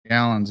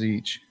gallons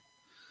each.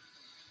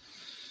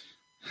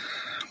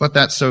 Let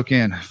that soak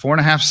in.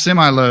 4.5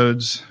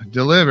 semi-loads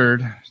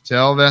delivered to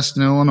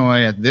Elveston,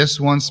 Illinois at this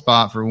one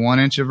spot for 1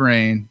 inch of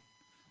rain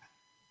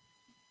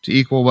to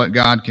equal what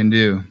God can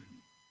do.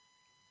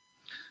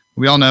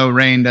 We all know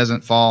rain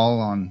doesn't fall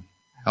on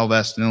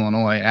Elveston,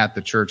 Illinois at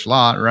the church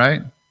lot,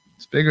 right?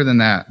 It's bigger than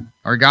that.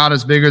 Our God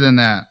is bigger than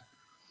that.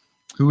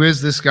 Who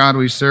is this God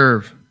we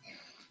serve?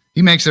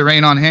 He makes it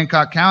rain on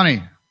Hancock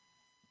County.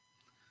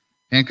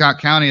 Hancock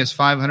County is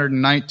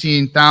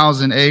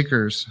 519,000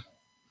 acres.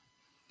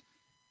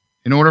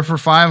 In order for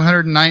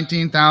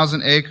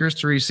 519,000 acres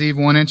to receive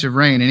 1 inch of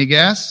rain, any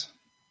guess?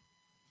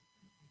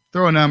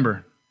 Throw a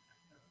number.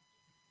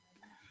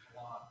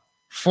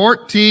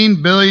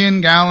 14 billion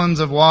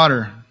gallons of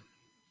water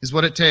is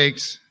what it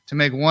takes to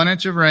make 1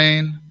 inch of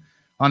rain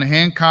on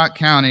Hancock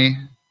County,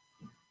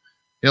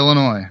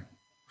 Illinois.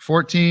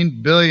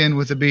 14 billion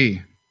with a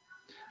B.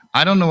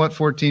 I don't know what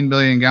 14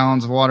 billion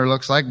gallons of water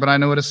looks like, but I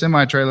know what a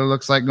semi-trailer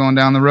looks like going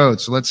down the road,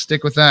 so let's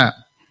stick with that.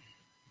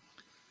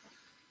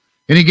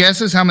 Any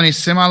guesses how many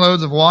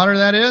semi-loads of water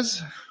that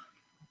is?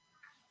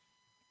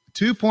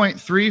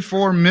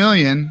 2.34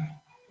 million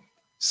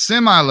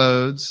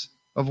semi-loads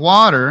of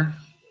water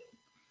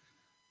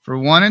for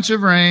 1 inch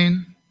of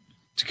rain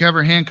to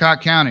cover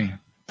Hancock County.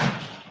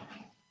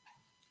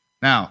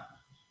 Now,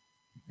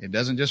 it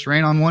doesn't just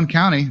rain on one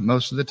county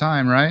most of the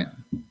time, right?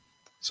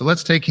 So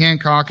let's take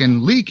Hancock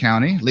and Lee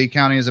County. Lee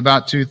County is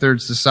about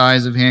 2/3 the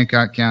size of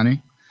Hancock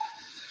County.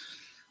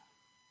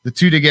 The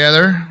two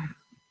together,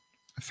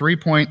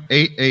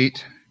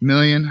 3.88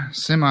 million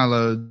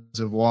semi-loads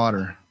of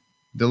water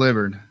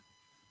delivered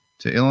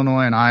to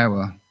Illinois and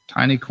Iowa,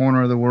 tiny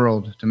corner of the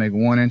world, to make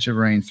 1 inch of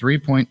rain.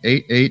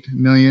 3.88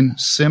 million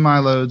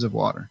semi-loads of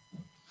water.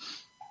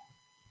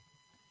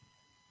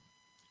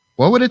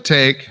 What would it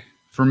take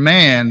for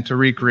man to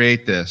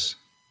recreate this?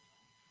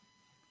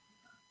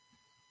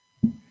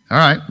 All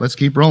right, let's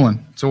keep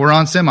rolling. So we're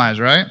on semis,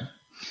 right?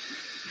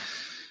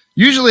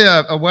 Usually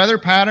a weather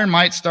pattern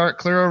might start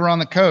clear over on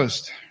the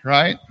coast,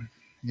 right?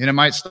 And it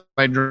might start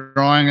by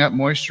drawing up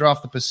moisture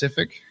off the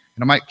Pacific,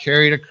 and it might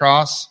carry it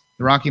across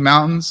the Rocky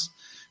Mountains,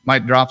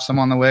 might drop some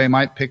on the way,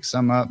 might pick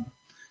some up,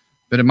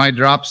 but it might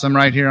drop some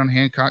right here on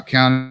Hancock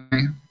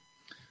County.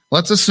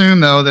 Let's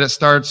assume, though, that it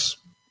starts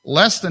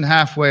less than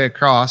halfway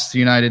across the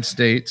United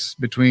States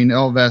between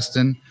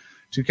Elveston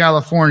to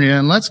California,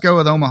 and let's go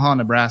with Omaha,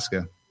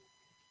 Nebraska.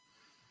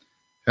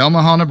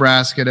 Omaha,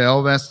 Nebraska to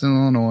Elveston,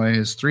 Illinois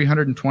is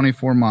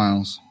 324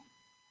 miles.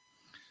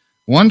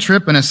 One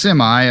trip in a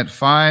semi at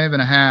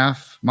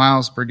 5.5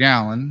 miles per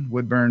gallon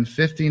would burn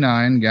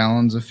 59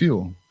 gallons of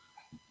fuel.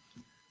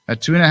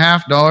 At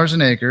 $2.50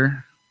 an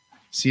acre,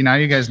 see, now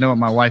you guys know what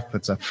my wife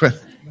puts up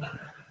with.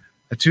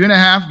 At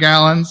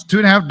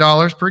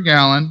 $2.50 per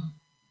gallon.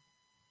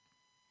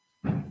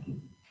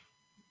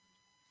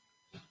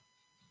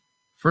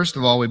 First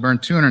of all, we burn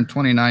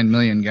 229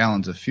 million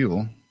gallons of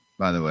fuel,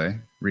 by the way,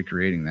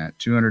 recreating that.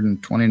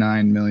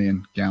 229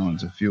 million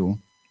gallons of fuel.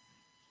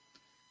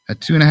 At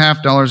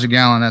 $2.50 a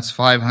gallon, that's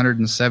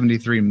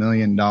 $573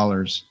 million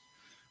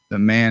the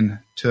man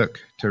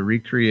took to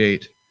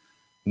recreate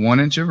 1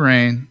 inch of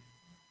rain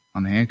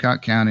on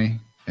Hancock County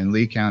and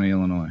Lee County,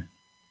 Illinois.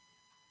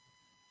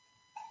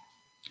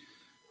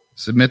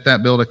 Submit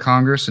that bill to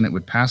Congress and it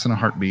would pass in a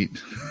heartbeat.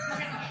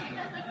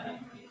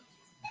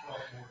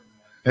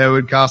 It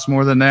would cost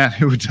more than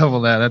that. It would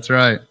double that. That's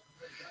right.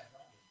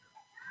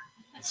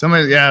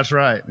 Yeah, that's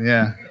right.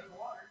 Yeah.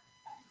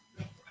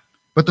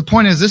 But the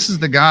point is, this is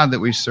the God that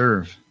we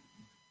serve.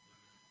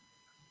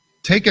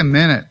 Take a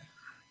minute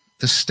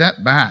to step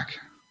back.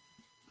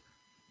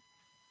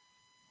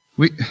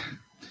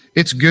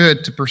 It's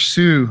good to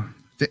pursue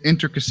the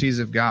intricacies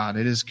of God.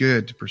 It is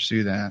good to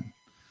pursue that.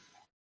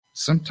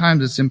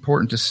 Sometimes it's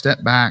important to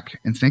step back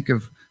and think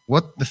of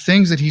what the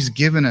things that He's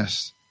given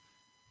us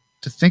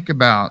to think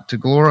about, to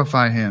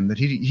glorify Him, that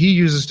He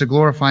uses to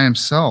glorify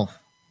Himself.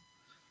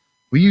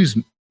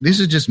 This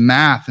is just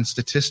math and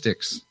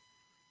statistics.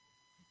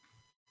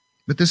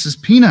 But this is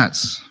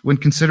peanuts when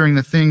considering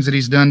the things that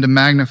He's done to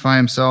magnify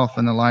Himself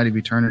in the light of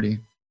eternity.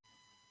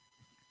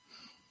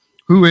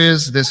 Who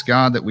is this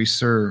God that we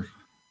serve?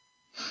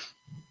 I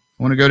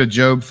want to go to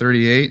Job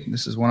 38.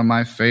 This is one of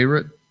my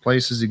favorite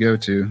places to go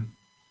to.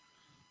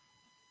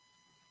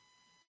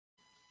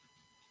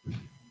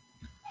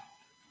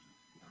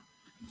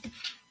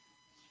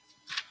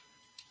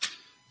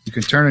 You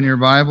can turn in your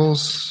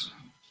Bibles,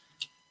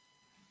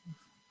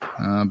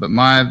 but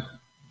my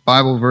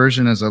Bible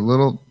version is a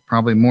little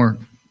probably more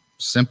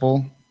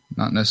simple.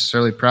 Not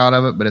necessarily proud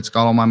of it, but it's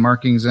got all my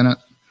markings in it.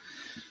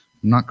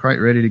 I'm not quite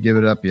ready to give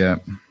it up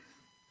yet.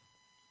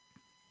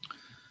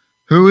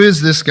 Who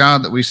is this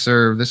God that we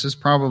serve? This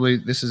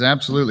is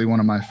absolutely one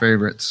of my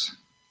favorites.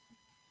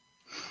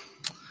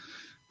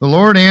 The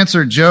Lord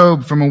answered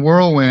Job from a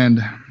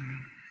whirlwind.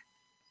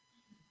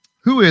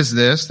 Who is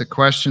this that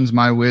questions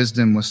my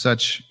wisdom with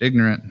such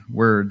ignorant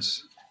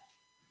words?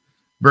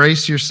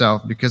 Brace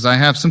yourself, because I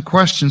have some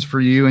questions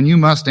for you, and you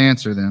must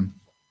answer them.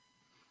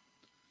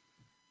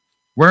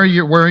 Were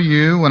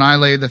you when I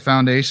laid the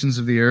foundations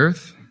of the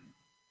earth?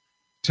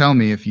 Tell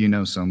me if you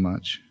know so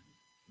much.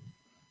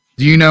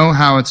 Do you know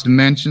how its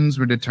dimensions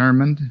were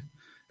determined,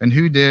 and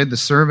who did the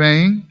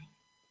surveying?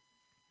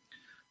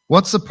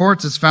 What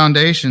supports its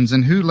foundations,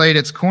 and who laid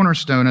its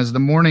cornerstone as the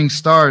morning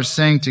stars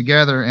sang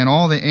together and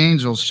all the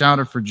angels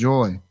shouted for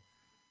joy?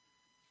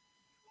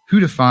 Who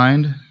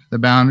defined the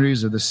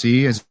boundaries of the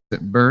sea as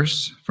it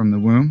burst from the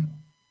womb,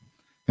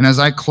 and as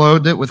I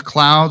clothed it with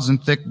clouds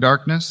and thick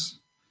darkness?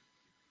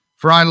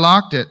 For I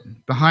locked it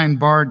behind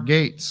barred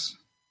gates,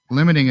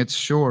 limiting its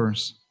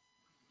shores.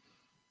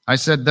 I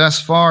said,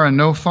 thus far and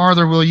no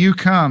farther will you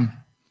come.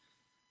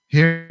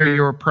 Here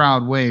your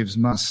proud waves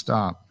must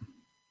stop.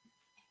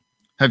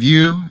 Have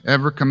you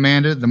ever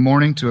commanded the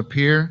morning to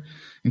appear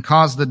and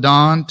caused the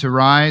dawn to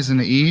rise in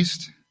the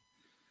east?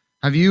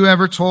 Have you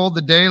ever told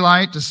the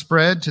daylight to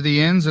spread to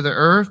the ends of the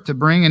earth, to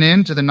bring an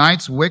end to the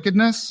night's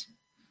wickedness?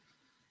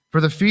 For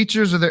the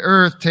features of the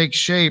earth take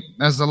shape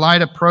as the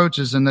light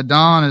approaches and the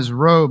dawn is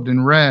robed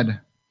in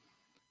red.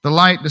 The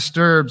light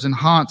disturbs and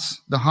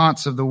haunts the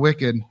haunts of the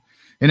wicked,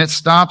 and it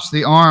stops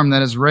the arm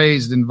that is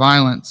raised in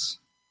violence.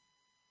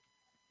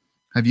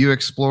 Have you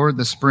explored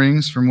the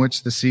springs from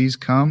which the seas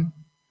come?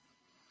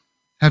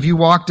 Have you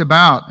walked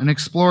about and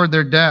explored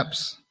their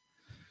depths?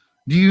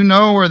 Do you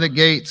know where the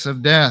gates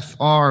of death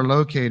are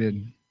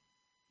located?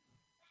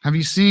 Have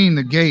you seen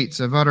the gates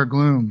of utter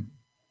gloom?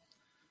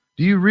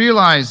 Do you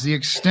realize the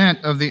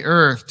extent of the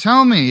earth?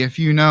 Tell me if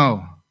you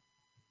know.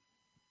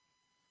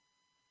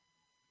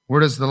 Where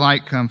does the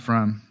light come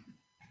from?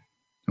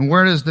 And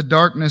where does the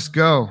darkness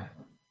go?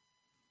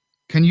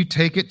 Can you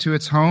take it to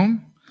its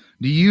home?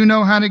 Do you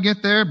know how to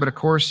get there? But of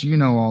course you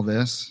know all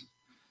this.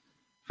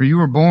 For you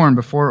were born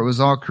before it was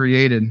all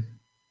created,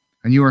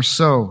 and you are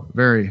so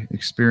very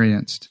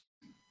experienced.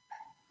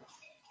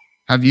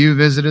 Have you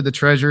visited the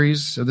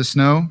treasuries of the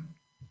snow?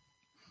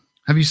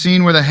 Have you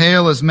seen where the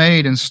hail is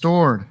made and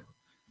stored?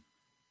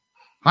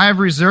 I have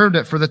reserved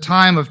it for the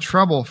time of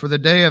trouble, for the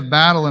day of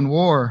battle and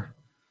war.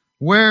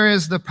 Where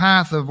is the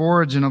path of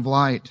origin of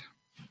light?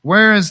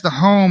 Where is the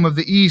home of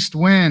the east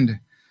wind?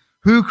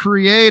 Who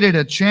created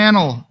a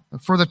channel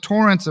for the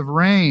torrents of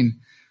rain?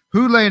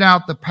 Who laid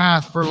out the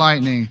path for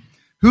lightning?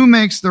 Who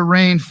makes the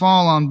rain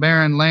fall on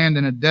barren land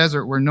in a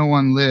desert where no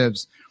one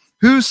lives?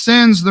 Who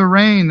sends the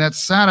rain that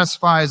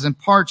satisfies in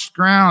parched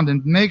ground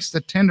and makes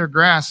the tender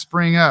grass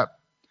spring up?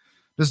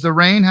 Does the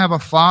rain have a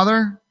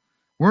father?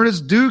 Where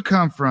does dew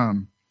come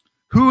from?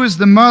 Who is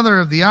the mother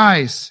of the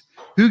ice?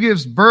 Who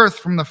gives birth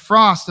from the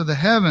frost of the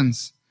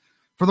heavens?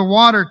 For the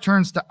water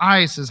turns to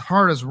ice as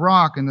hard as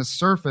rock, and the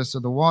surface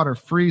of the water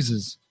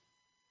freezes.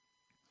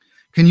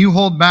 Can you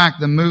hold back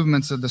the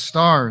movements of the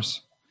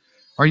stars?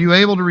 Are you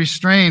able to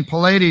restrain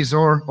Pleiades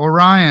or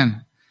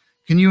Orion?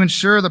 Can you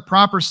ensure the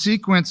proper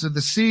sequence of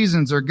the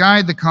seasons or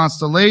guide the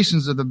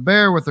constellations of the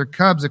bear with her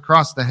cubs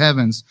across the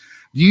heavens?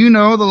 Do you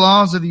know the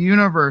laws of the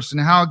universe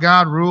and how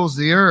God rules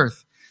the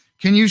earth?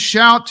 Can you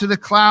shout to the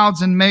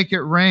clouds and make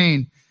it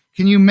rain?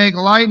 Can you make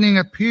lightning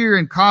appear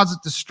and cause it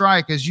to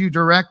strike as you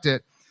direct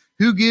it?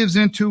 Who gives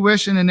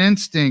intuition and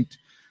instinct?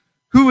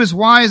 Who is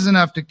wise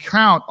enough to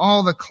count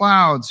all the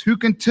clouds? Who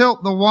can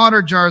tilt the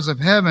water jars of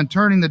heaven,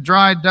 turning the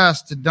dry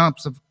dust to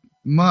dumps of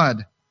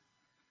mud?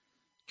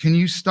 Can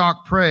you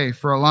stalk prey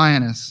for a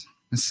lioness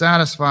and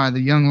satisfy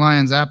the young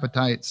lion's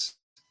appetites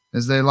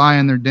as they lie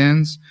in their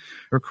dens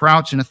or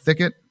crouch in a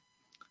thicket?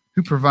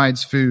 Who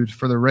provides food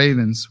for the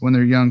ravens when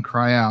their young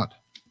cry out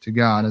to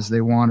God as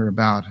they wander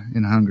about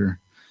in hunger?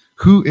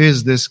 Who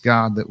is this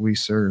God that we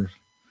serve?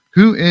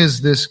 Who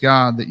is this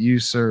God that you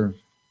serve?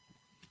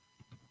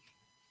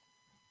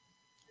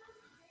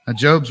 Now,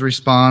 Job's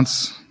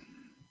response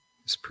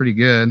is pretty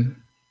good.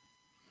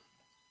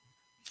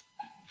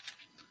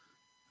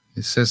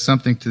 It says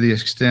something to the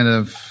extent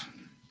of,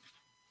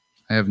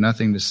 I have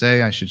nothing to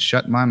say, I should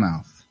shut my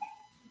mouth.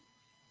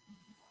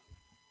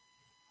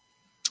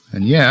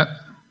 And yet,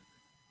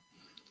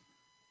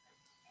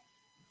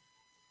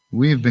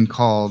 we have been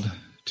called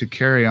to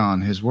carry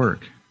on his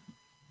work.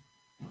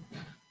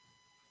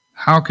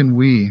 How can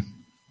we,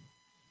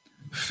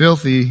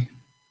 filthy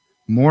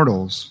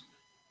mortals,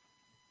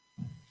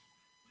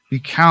 be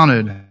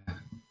counted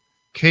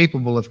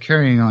capable of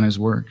carrying on his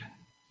work?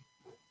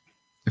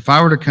 If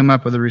I were to come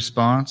up with a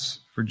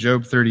response for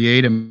Job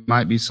 38, it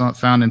might be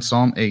found in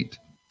Psalm 8.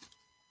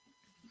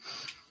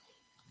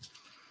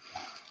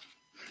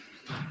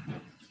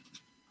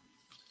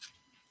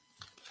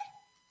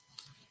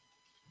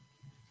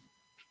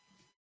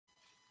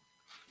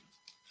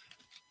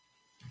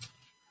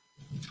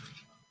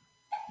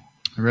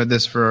 I read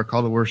this for our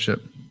call to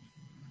worship.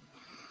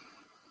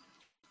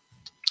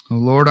 O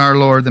Lord, our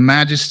Lord, the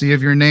majesty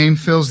of your name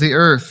fills the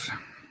earth.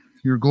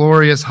 Your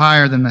glory is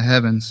higher than the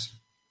heavens.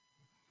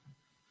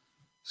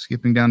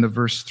 Skipping down to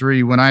verse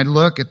 3. When I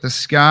look at the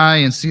sky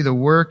and see the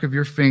work of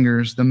your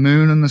fingers, the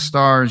moon and the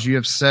stars you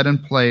have set in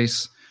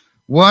place,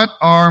 what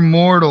are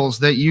mortals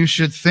that you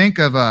should think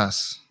of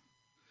us?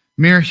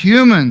 Mere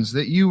humans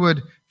that you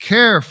would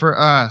care for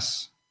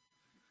us.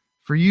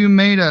 For you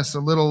made us a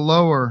little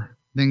lower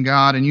than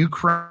God, and you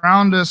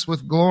crowned us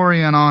with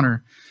glory and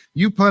honor.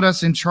 You put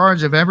us in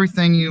charge of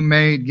everything you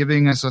made,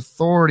 giving us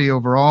authority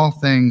over all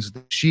things,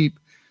 the sheep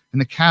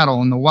and the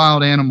cattle and the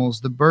wild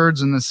animals, the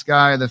birds in the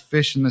sky, the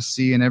fish in the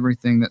sea, and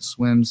everything that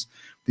swims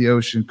the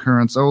ocean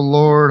currents. O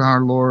Lord,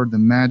 our Lord, the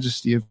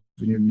majesty of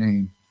your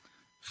name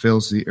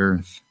fills the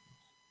earth.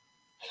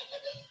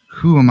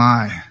 Who am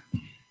I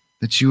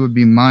that you would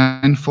be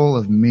mindful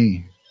of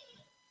me?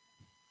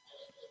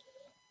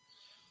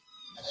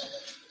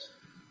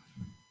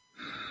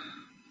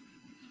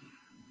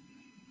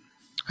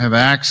 I have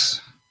Acts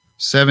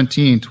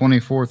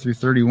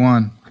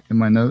 17:24-31 in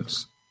my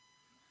notes.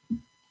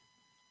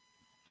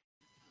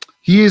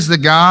 He is the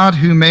God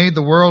who made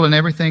the world and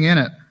everything in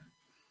it.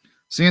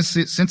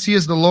 Since he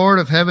is the Lord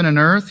of heaven and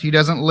earth, he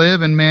doesn't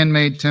live in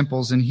man-made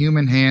temples, and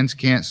human hands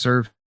can't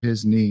serve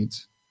his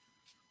needs.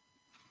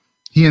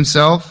 He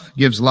himself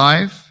gives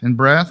life and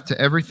breath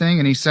to everything,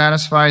 and he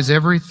satisfies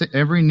every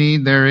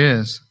need there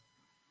is.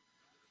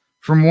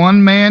 From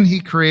one man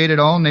he created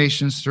all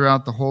nations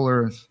throughout the whole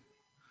earth.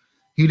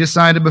 He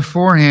decided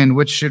beforehand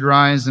which should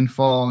rise and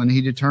fall, and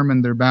he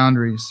determined their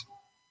boundaries.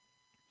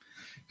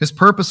 His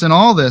purpose in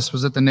all this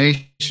was that the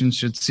nations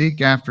should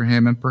seek after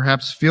him and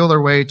perhaps feel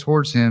their way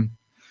towards him,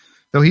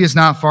 though he is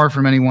not far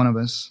from any one of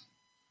us.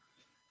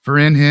 For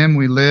in him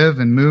we live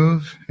and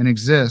move and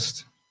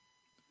exist.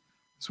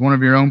 As one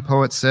of your own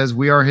poets says,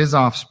 we are his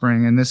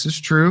offspring, and this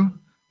is true.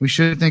 We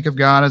shouldn't think of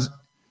God as,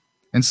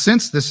 and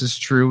since this is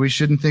true, we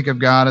shouldn't think of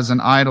God as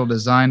an idol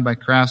designed by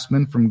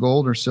craftsmen from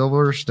gold or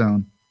silver or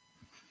stone.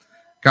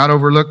 God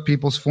overlooked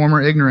people's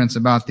former ignorance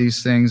about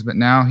these things, but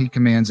now he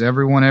commands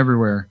everyone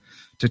everywhere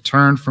to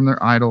turn from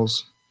their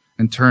idols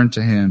and turn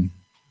to him.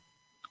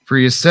 For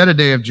he has set a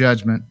day of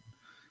judgment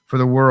for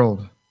the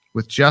world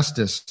with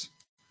justice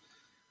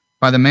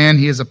by the man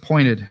he has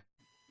appointed,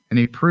 and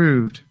he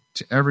proved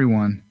to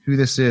everyone who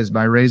this is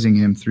by raising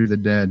him from the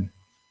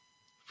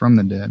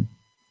dead.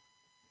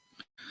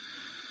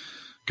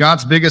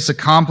 God's biggest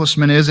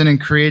accomplishment isn't in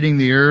creating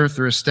the earth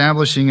or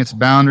establishing its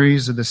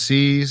boundaries of the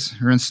seas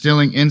or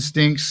instilling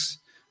instincts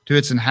to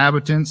its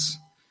inhabitants.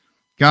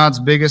 God's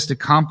biggest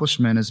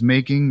accomplishment is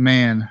making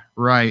man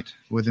right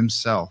with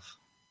himself.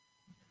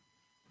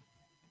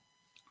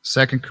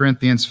 2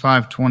 Corinthians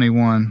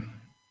 5:21.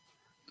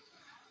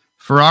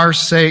 For our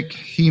sake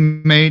he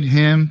made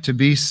him to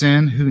be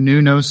sin who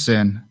knew no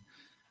sin,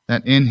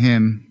 that in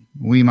him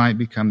we might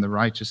become the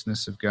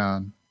righteousness of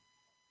God.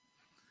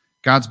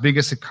 God's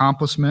biggest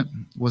accomplishment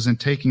was in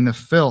taking the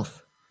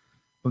filth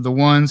of the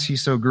ones he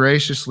so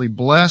graciously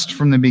blessed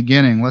from the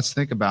beginning. Let's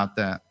think about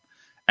that.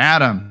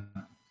 Adam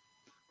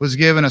was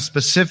given a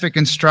specific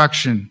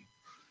instruction.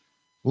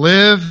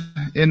 Live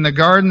in the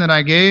garden that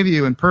I gave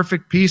you in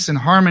perfect peace and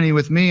harmony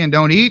with me, and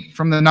don't eat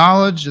from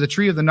the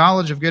tree of the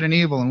knowledge of good and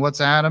evil. And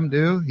what's Adam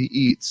do? He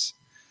eats.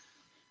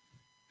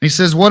 He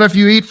says, what if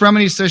you eat from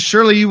it? He says,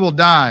 surely you will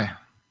die.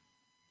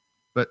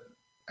 But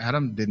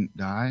Adam didn't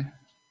die.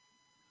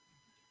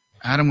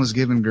 Adam was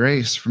given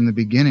grace from the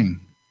beginning.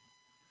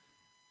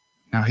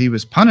 Now he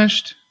was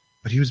punished,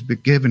 but he was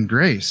given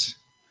grace.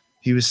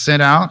 He was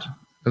sent out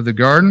of the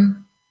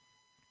garden.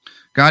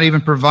 God even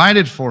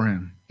provided for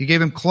him. He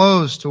gave him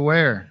clothes to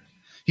wear.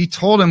 He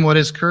told him what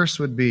his curse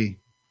would be.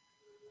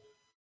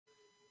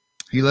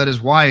 He let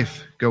his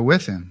wife go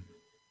with him.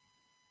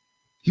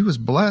 He was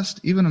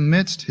blessed even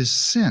amidst his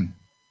sin.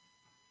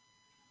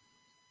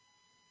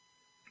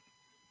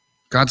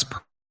 God's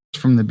purpose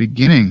from the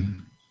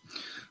beginning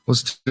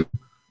was to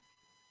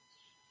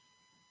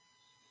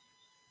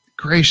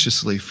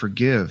graciously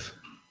forgive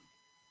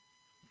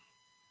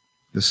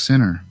the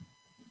sinner.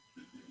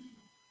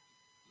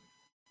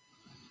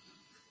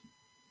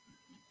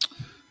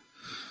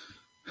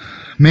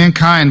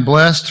 Mankind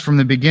blessed from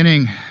the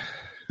beginning,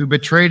 who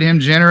betrayed him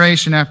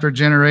generation after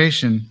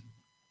generation.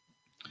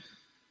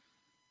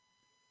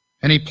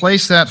 And he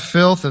placed that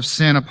filth of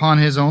sin upon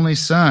his only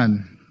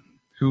Son,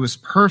 who was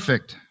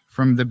perfect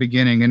from the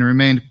beginning and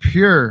remained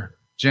pure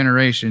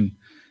generation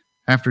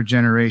after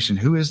generation.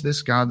 Who is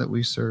this God that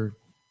we serve?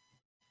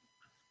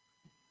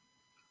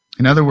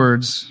 In other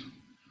words,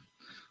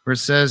 where it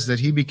says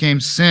that he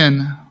became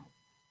sin,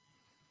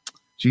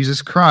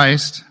 Jesus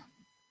Christ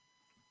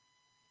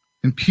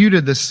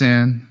imputed the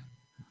sin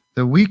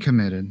that we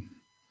committed,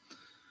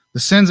 the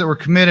sins that were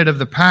committed of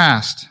the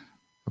past,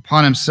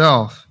 upon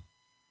himself.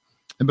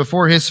 And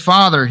before his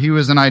Father, he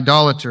was an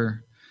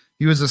idolater.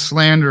 He was a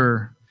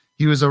slanderer.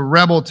 He was a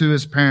rebel to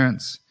his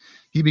parents.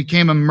 He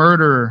became a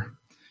murderer.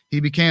 He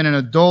became an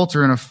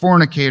adulterer and a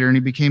fornicator, and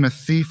he became a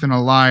thief and a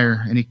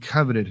liar, and he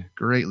coveted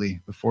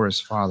greatly before his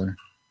Father.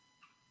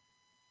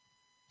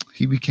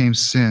 He became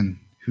sin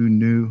who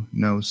knew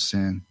no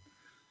sin,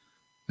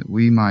 that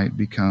we might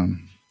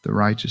become the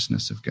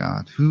righteousness of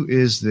God. Who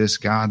is this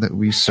God that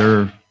we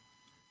serve?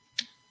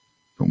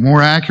 But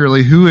more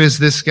accurately, who is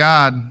this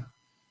God?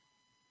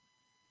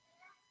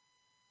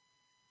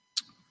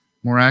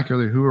 More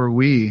accurately, who are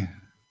we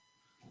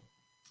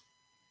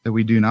that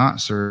we do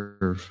not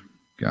serve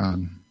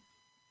God?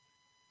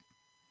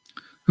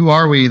 Who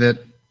are we that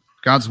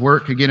God's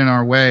work could get in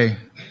our way?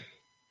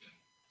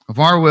 of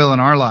our will in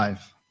our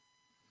life.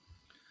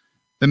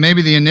 That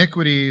maybe the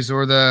iniquities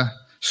or the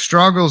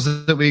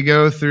struggles that we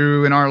go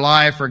through in our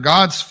life are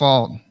God's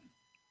fault.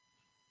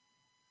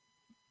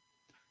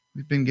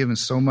 We've been given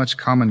so much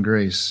common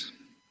grace.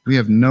 We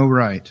have no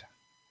right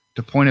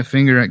to point a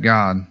finger at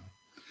God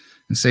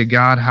and say,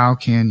 God, how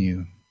can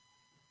you?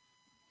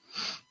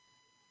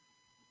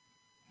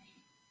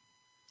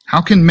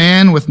 How can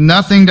man with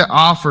nothing to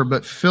offer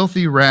but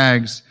filthy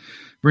rags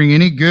bring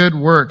any good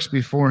works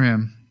before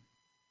him?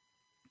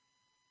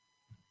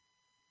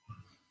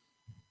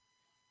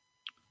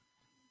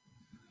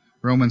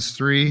 Romans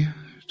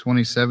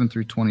 3:27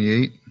 through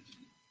 28.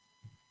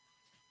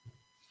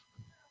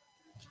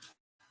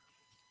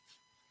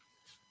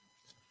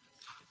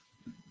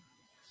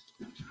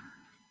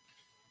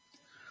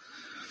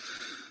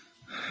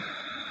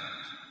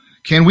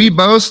 Can we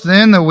boast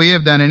then that we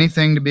have done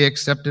anything to be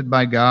accepted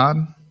by God?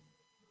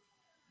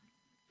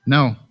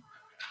 No,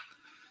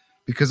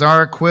 because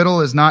our acquittal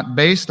is not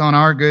based on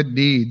our good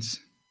deeds.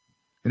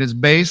 It is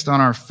based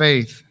on our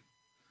faith.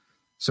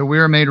 So we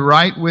are made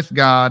right with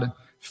God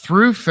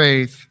through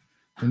faith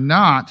and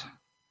not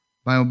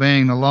by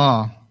obeying the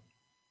law.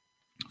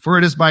 For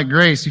it is by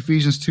grace,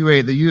 Ephesians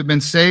 2:8, that you have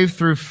been saved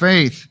through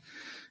faith.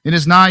 It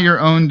is not your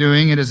own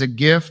doing. It is a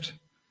gift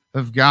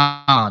of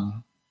God.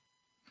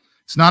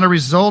 It's not a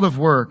result of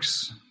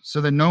works,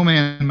 so that no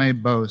man may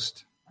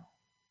boast.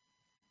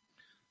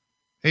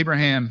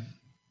 Abraham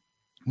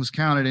was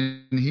counted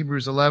in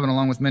Hebrews 11,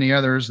 along with many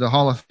others, the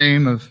Hall of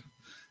Fame of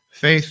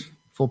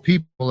faithful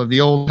people of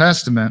the Old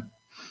Testament.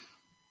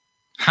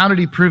 How did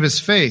he prove his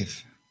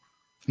faith?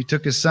 He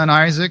took his son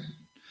Isaac,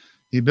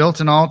 he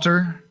built an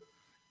altar,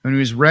 and he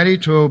was ready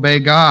to obey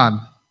God.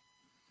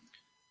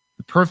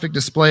 The perfect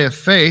display of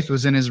faith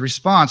was in his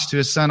response to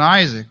his son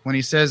Isaac when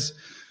he says,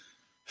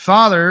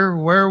 Father,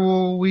 where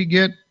will we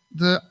get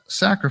the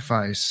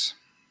sacrifice?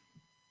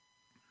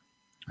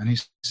 And he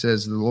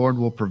says, the Lord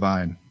will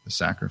provide the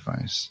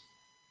sacrifice.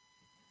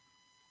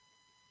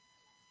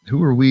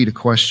 Who are we to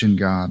question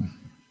God?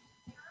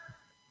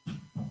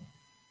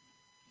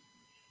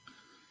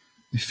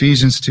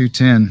 Ephesians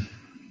 2:10.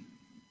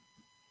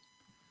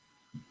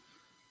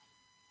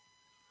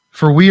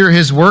 For we are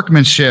his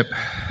workmanship,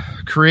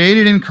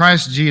 created in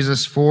Christ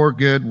Jesus for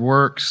good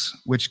works,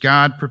 which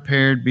God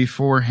prepared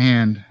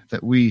beforehand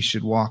that we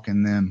should walk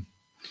in them.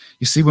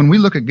 You see, when we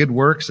look at good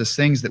works as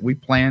things that we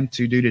plan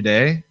to do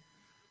today,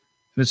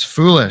 it's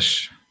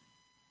foolish.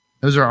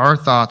 Those are our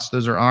thoughts.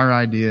 Those are our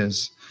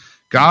ideas.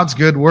 God's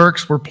good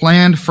works were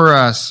planned for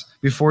us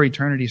before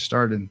eternity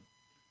started.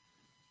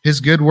 His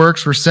good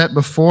works were set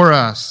before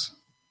us.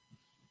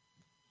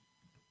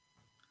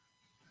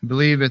 I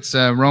believe it's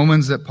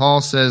Romans that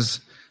Paul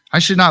says, I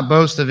should not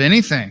boast of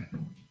anything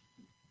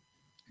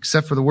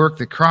except for the work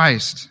that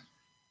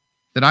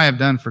I have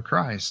done for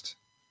Christ.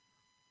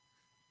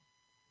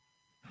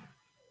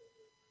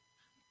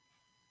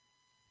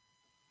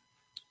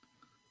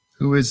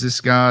 Who is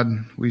this God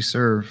we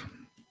serve?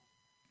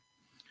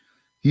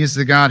 He is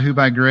the God who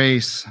by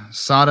grace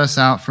sought us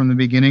out from the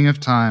beginning of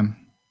time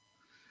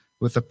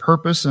with a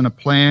purpose and a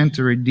plan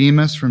to redeem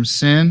us from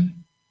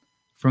sin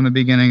from the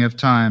beginning of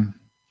time,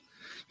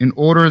 in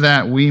order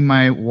that we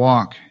might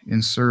walk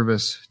in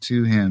service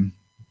to him.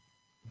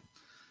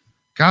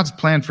 God's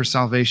plan for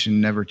salvation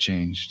never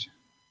changed.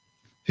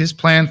 His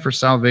plan for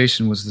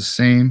salvation was the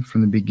same from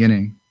the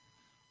beginning,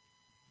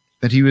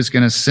 that he was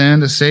going to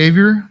send a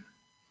Savior,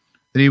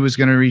 that he was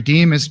going to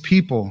redeem his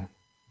people.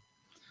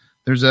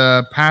 There's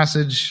a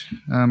passage,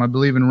 I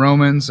believe in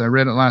Romans, I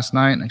read it last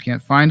night and I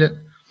can't find it,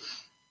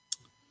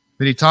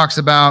 but he talks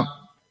about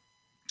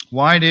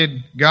why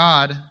did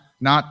God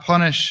not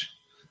punish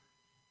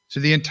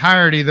to the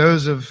entirety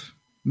those of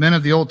men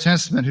of the Old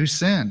Testament who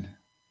sinned?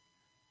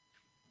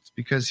 It's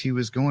because he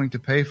was going to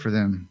pay for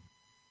them.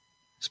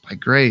 It's by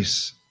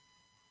grace.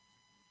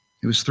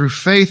 It was through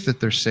faith that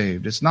they're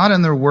saved. It's not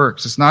in their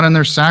works. It's not in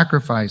their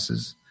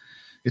sacrifices.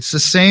 It's the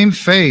same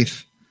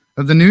faith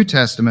of the New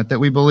Testament that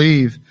we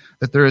believe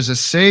that there is a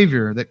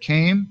Savior that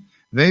came.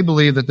 They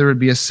believe that there would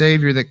be a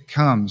Savior that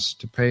comes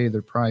to pay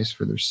their price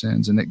for their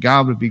sins and that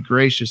God would be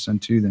gracious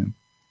unto them.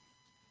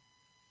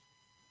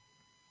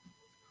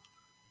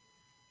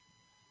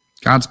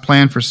 God's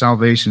plan for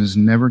salvation has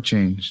never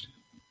changed.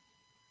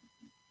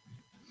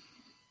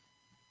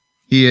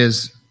 He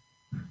has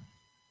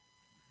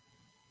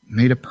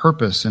made a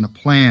purpose and a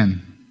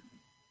plan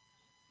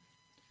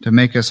to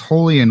make us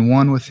holy and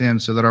one with him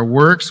so that our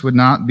works would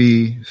not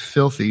be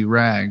filthy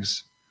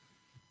rags,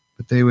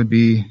 but they would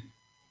be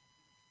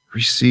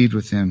received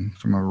with him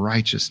from a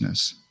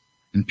righteousness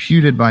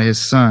imputed by his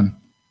Son.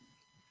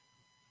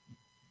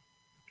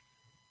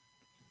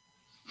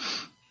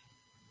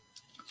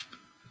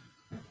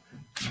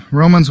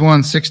 Romans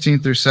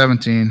 1:16 through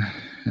 17,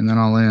 and then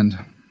I'll end.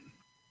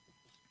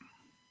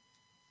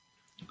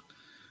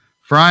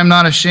 For I am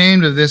not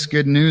ashamed of this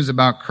good news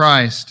about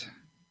Christ.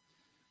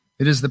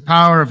 It is the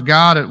power of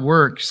God at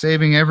work,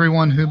 saving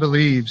everyone who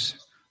believes,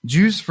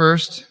 Jews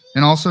first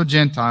and also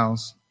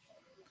Gentiles.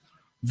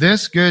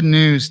 This good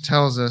news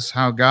tells us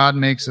how God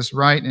makes us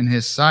right in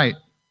his sight,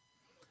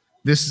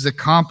 This is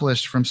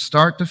accomplished from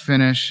start to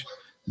finish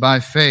by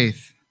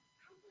faith.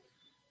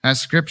 As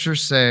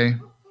scriptures say,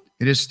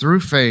 it is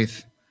through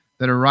faith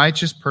that a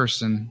righteous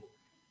person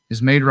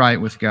is made right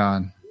with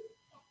God.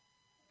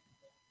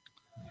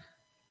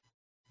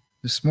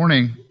 This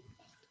morning,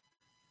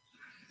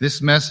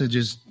 this message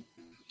is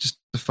just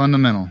the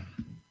fundamental.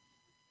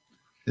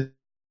 We're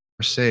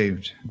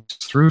saved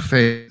through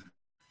faith,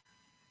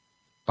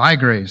 by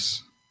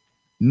grace,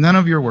 none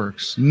of your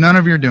works, none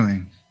of your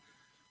doing.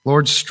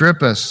 Lord,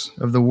 strip us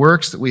of the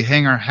works that we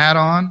hang our hat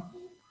on,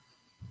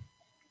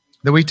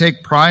 that we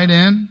take pride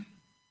in.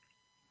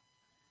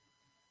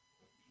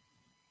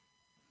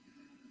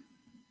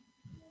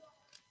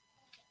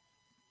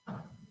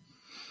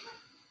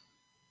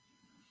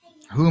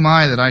 Who am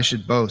I that I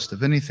should boast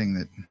of anything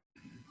that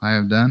I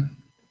have done?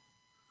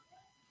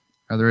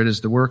 Rather, it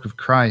is the work of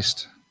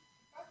Christ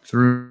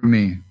through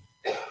me.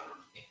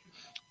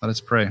 Let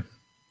us pray.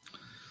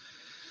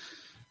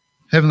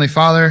 Heavenly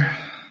Father,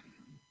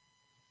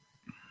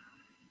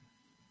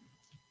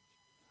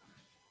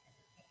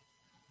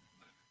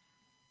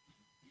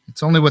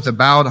 it's only with a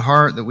bowed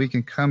heart that we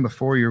can come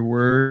before your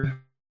word,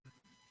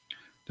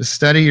 to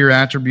study your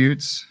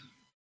attributes,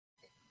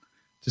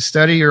 to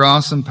study your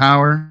awesome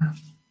power,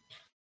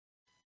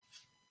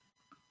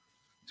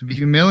 to be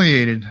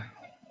humiliated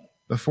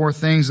before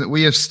things that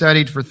we have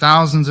studied for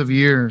thousands of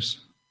years.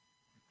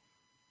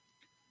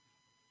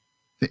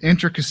 The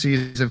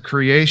intricacies of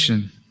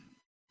creation,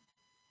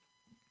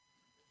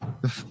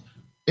 the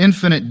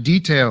infinite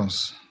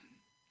details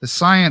the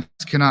science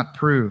cannot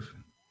prove.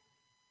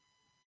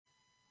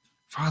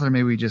 Father,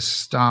 may we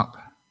just stop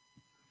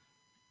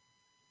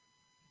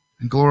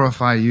and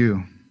glorify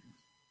you,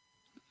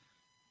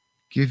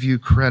 give you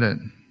credit,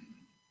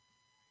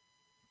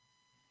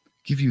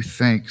 give you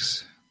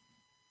thanks,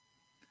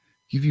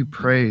 give you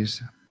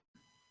praise.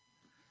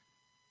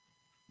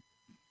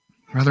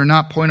 Rather,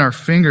 not point our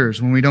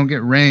fingers when we don't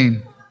get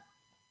rain,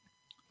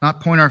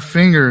 not point our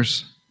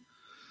fingers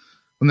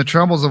when the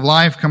troubles of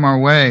life come our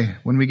way,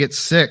 when we get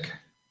sick.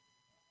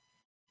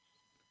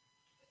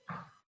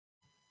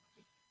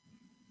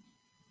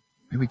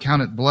 May we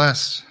count it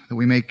blessed that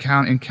we may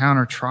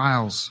encounter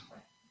trials,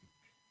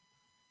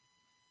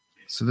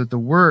 so that the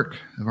work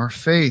of our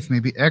faith may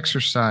be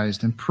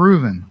exercised and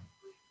proven.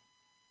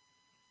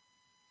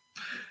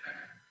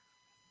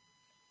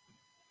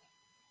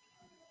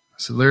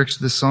 As the lyrics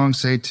of this song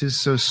say, "'Tis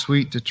so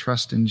sweet to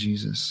trust in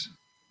Jesus."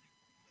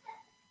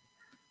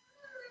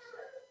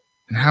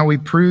 And how we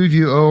prove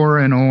you o'er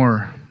and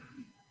o'er.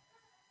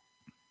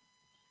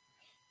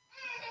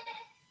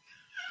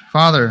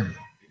 Father,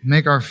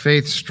 make our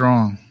faith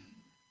strong.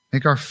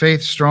 Make our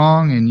faith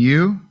strong in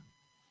you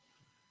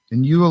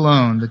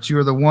alone, that you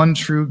are the one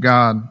true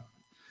God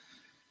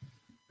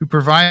who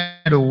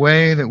provided a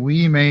way that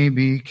we may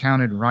be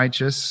counted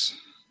righteous.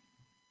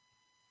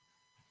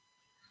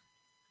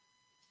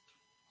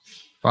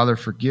 Father,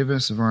 forgive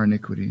us of our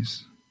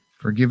iniquities.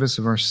 Forgive us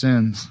of our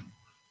sins.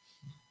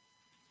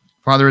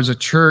 Father, as a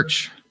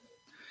church,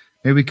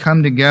 may we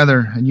come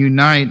together and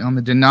unite on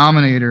the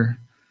denominator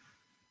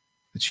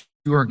that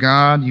you are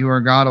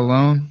God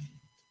alone.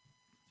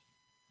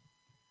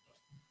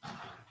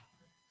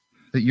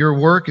 That your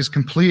work is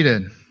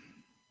completed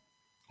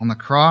on the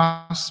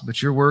cross,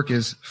 but your work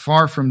is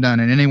far from done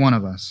in any one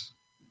of us.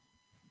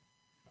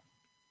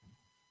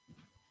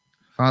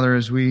 Father,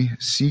 as we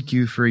seek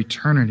you for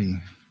eternity,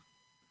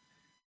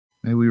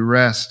 may we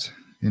rest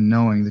in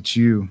knowing that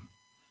you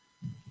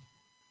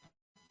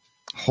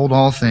hold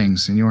all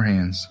things in your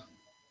hands.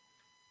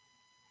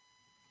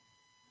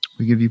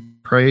 We give you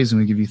praise and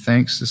we give you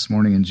thanks this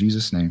morning in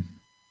Jesus' name.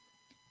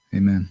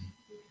 Amen.